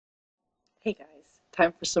Hey guys,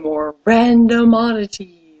 time for some more random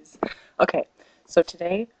oddities. Okay, so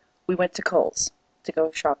today we went to Kohl's to go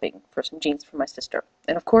shopping for some jeans for my sister.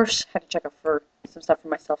 And of course, had to check out for some stuff for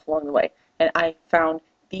myself along the way. And I found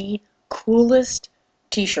the coolest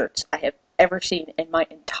t-shirts I have ever seen in my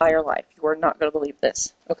entire life. You are not going to believe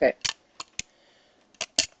this. Okay.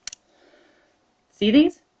 See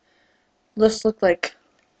these? This look like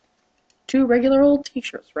two regular old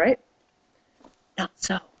t-shirts, right? Not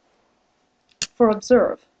so. For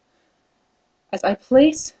observe, as I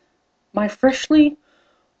place my freshly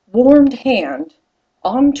warmed hand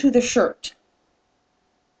onto the shirt,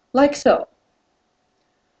 like so.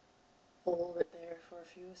 Hold it there for a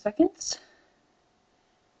few seconds,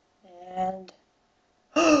 and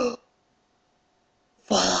voila!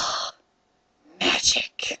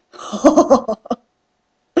 Magic!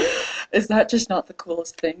 Is that just not the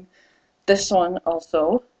coolest thing? This one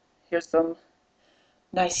also, here's some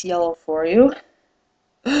nice yellow for you.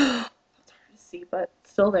 It's hard to see, but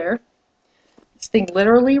still there. This thing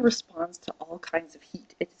literally responds to all kinds of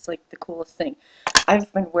heat. It's like the coolest thing.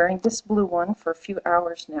 I've been wearing this blue one for a few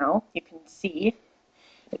hours now. You can see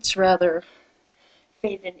it's rather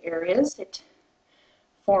faded in areas. It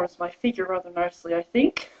forms my figure rather nicely, I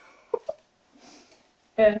think.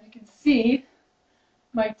 And you can see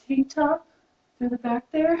my tank top through the back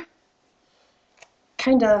there.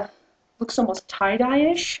 Kind of looks almost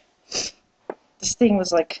tie-dye-ish. This thing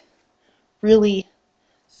was like really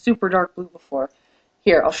super dark blue before.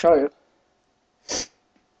 Here, I'll show you.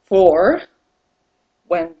 For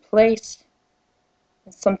when placed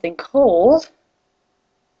in something cold,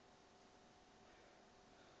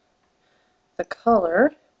 the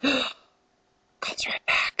color comes right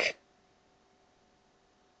back.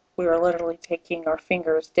 We were literally taking our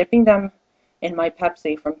fingers, dipping them in my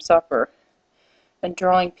Pepsi from supper, and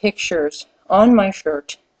drawing pictures on my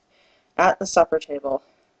shirt at the supper table.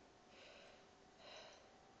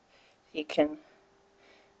 You can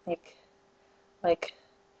make like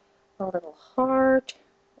a little heart.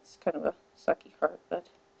 It's kind of a sucky heart, but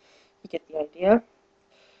you get the idea.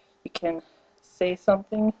 You can say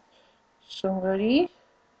something to somebody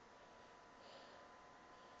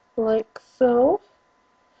like so.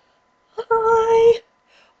 Hi!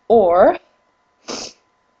 Or,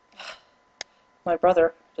 my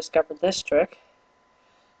brother discovered this trick.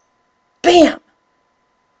 Bam!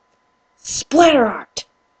 Splatter art!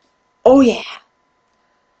 Oh yeah!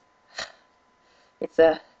 It's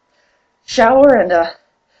a shower and a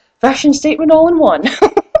fashion statement all in one.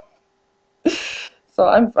 So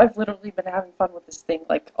I've literally been having fun with this thing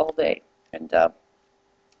like all day. And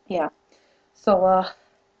yeah. So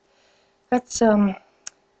that's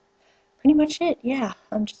pretty much it. Yeah.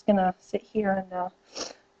 I'm just gonna sit here and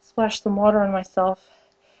splash some water on myself,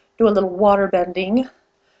 do a little water bending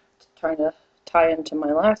to try to tie into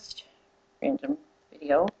my last random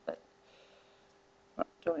video, but not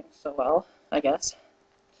doing so well, I guess.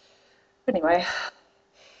 But anyway,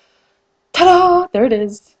 ta-da! There it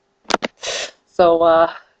is. So,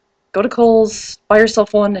 go to Kohl's, buy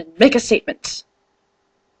yourself one, and make a statement.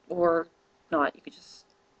 Or not. You could just,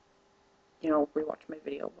 rewatch my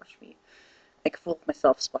video, watch me make a fool of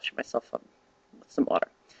myself, splashing myself with some water.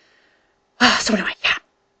 So anyway, yeah.